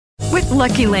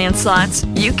Lucky Land Slots,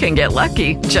 you can get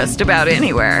lucky just about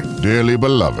anywhere. Dearly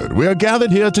beloved, we are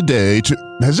gathered here today to...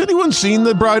 Has anyone seen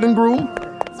the bride and groom?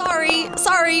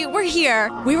 Sorry, we're here.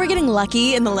 We were getting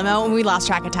lucky in the limo and we lost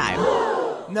track of time.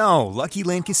 No, Lucky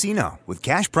Land Casino, with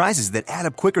cash prizes that add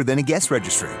up quicker than a guest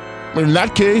registry. In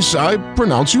that case, I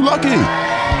pronounce you lucky.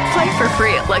 Play for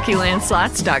free at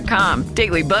LuckyLandSlots.com.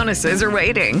 Daily bonuses are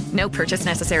waiting. No purchase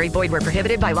necessary. Void where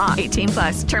prohibited by law.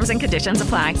 18+. Terms and conditions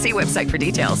apply. See website for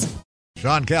details.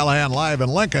 Sean Callahan live in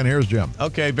Lincoln. Here's Jim.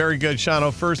 Okay, very good,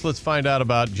 Shano. First, let's find out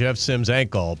about Jeff Sims'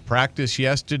 ankle. Practice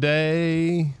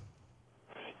yesterday.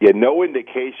 Yeah, no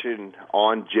indication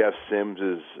on Jeff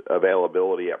Sims'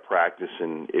 availability at practice,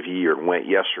 and if he went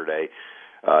yesterday.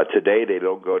 Today they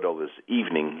don't go till this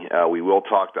evening. We will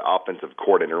talk to offensive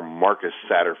coordinator Marcus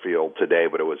Satterfield today,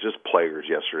 but it was just players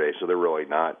yesterday, so they're really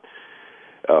not,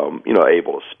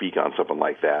 able to speak on something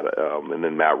like that. And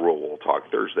then Matt Rule will talk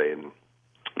Thursday. And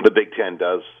the Big Ten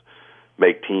does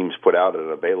make teams put out an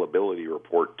availability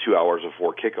report 2 hours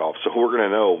before kickoff, so we're going to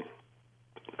know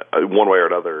one way or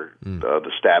another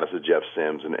the status of Jeff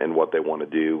Sims and what they want to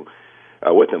do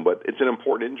with him. But it's an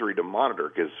important injury to monitor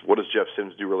because what does Jeff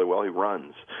Sims do really well? He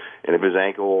runs. And if his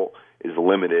ankle is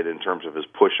limited in terms of his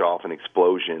push-off and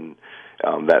explosion,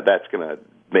 that's going to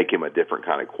make him a different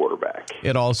kind of quarterback.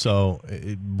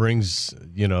 It brings,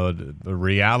 the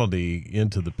reality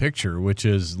into the picture, which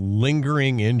is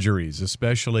lingering injuries,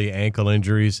 especially ankle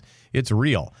injuries. It's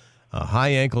real. High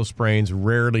ankle sprains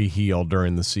rarely heal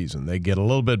during the season. They get a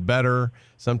little bit better.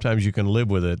 Sometimes you can live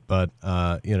with it, but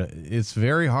it's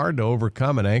very hard to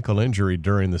overcome an ankle injury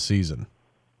during the season.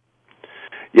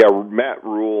 Yeah, Matt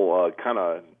Rule kind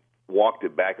of walked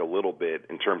it back a little bit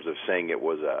in terms of saying it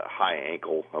was a high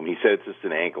ankle. He said it's just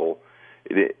an ankle.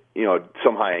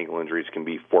 Some high ankle injuries can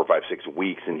be 4, 5, 6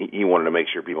 weeks, and he wanted to make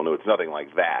sure people knew it's nothing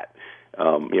like that.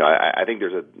 I think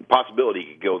there's a possibility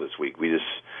he could go this week.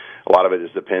 A lot of it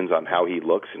just depends on how he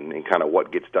looks and kind of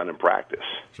what gets done in practice.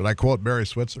 Should I quote Barry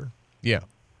Switzer? Yeah.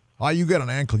 Oh, you got an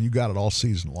ankle, you got it all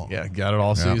season long. Yeah, got it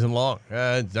all season long.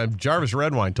 Jarvis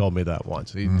Redwine told me that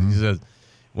once. He said,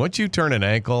 once you turn an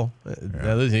ankle,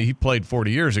 he played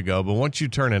 40 years ago, but once you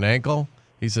turn an ankle,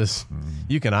 he says,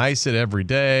 you can ice it every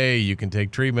day, you can take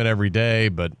treatment every day,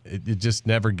 but it just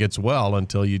never gets well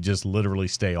until you just literally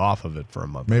stay off of it for a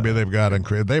month. Maybe they've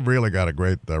really got a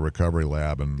great recovery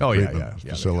lab and treatment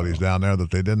facilities down there that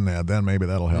they didn't have then. Maybe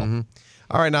that'll help. Mm-hmm.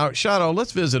 All right, now, Shano,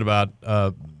 let's visit about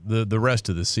the rest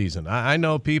of the season. I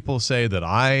know people say that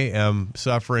I am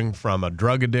suffering from a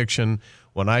drug addiction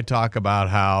when I talk about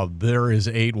how there is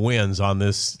 8 wins on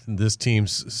this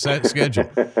team's schedule.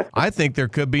 I think there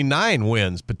could be 9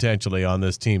 wins potentially on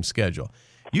this team's schedule.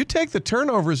 You take the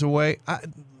turnovers away.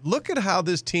 Look at how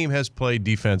this team has played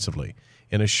defensively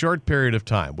in a short period of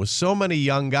time with so many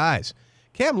young guys.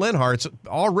 Cam Linhart's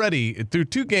already, through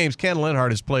 2 games, Cam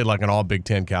Linhart has played like an all Big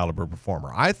Ten caliber performer.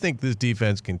 I think this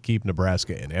defense can keep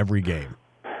Nebraska in every game.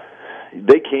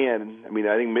 They can.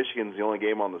 I think Michigan's the only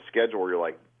game on the schedule where you're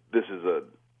like, this is a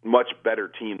much better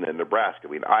team than Nebraska.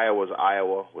 Iowa's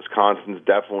Iowa. Wisconsin's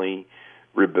definitely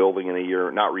rebuilding in a year,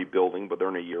 not rebuilding, but they're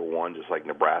in a year one, just like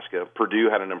Nebraska. Purdue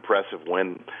had an impressive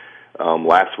win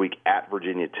last week at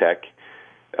Virginia Tech.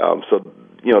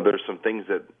 There's some things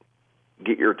that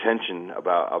get your attention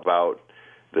about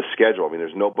the schedule.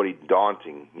 There's nobody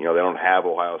daunting. They don't have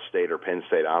Ohio State or Penn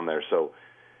State on there, so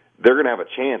they're going to have a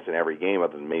chance in every game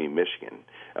other than maybe Michigan.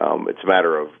 It's a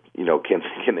matter of,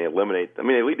 can they eliminate? They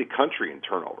lead the country in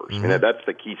turnovers. Mm-hmm. That's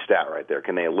the key stat right there.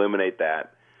 Can they eliminate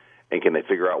that, and can they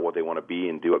figure out what they want to be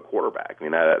and do at quarterback?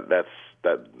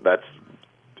 That's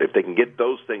if they can get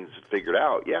those things figured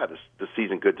out, this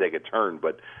season could take a turn.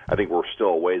 But I think we're still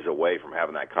a ways away from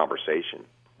having that conversation.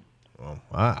 Well,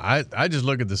 I just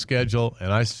look at the schedule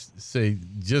and I say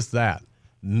just that.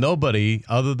 Nobody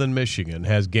other than Michigan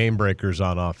has game breakers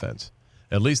on offense.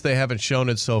 At least they haven't shown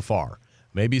it so far.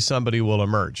 Maybe somebody will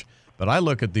emerge. But I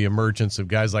look at the emergence of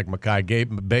guys like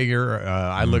Mekhi Baker.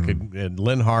 I look at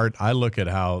Linhart. I look at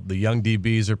how the young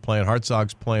DBs are playing.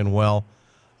 Hartzog's playing well.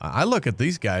 I look at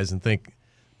these guys and think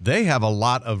they have a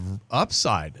lot of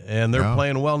upside, and they're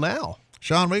playing well now.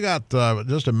 Sean, we got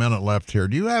just a minute left here.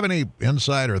 Do you have any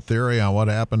insight or theory on what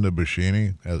happened to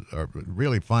Buschini? A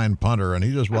really fine punter, and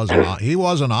he just wasn't on. He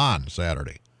wasn't on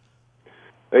Saturday.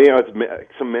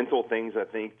 It's some mental things, I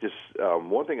think. Just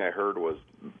one thing I heard was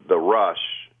the rush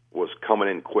was coming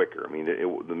in quicker.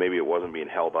 Maybe it wasn't being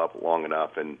held up long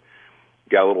enough, and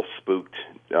got a little spooked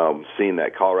seeing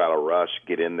that Colorado rush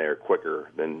get in there quicker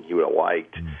than he would have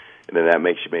liked. And then that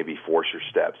makes you maybe force your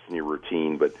steps in your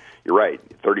routine. But you're right,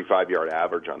 35-yard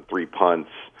average on 3 punts.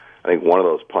 I think one of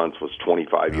those punts was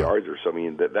 25 yards or so.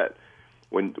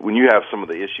 when you have some of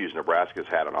the issues Nebraska's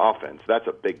had on offense, that's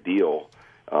a big deal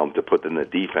to put in the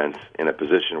defense in a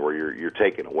position where you're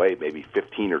taking away maybe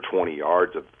 15 or 20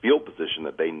 yards of field position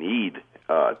that they need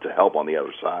to help on the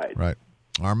other side. Right.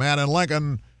 Our man in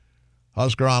Lincoln,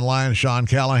 Husker Online, Sean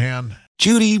Callahan.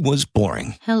 Judy was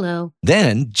boring. Hello.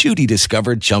 Then Judy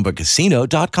discovered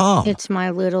ChumbaCasino.com. It's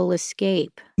my little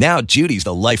escape. Now Judy's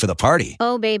the life of the party.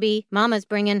 Oh, baby, mama's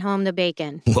bringing home the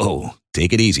bacon. Whoa,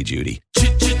 take it easy, Judy.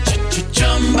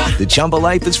 The Chumba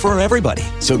life is for everybody.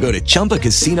 So go to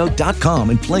ChumbaCasino.com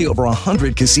and play over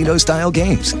 100 casino-style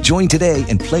games. Join today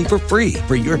and play for free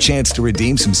for your chance to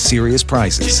redeem some serious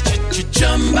prizes.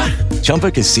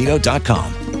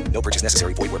 ChumbaCasino.com. No purchase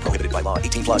necessary. Void where prohibited by law.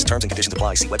 18 plus terms and conditions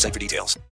apply. See website for details.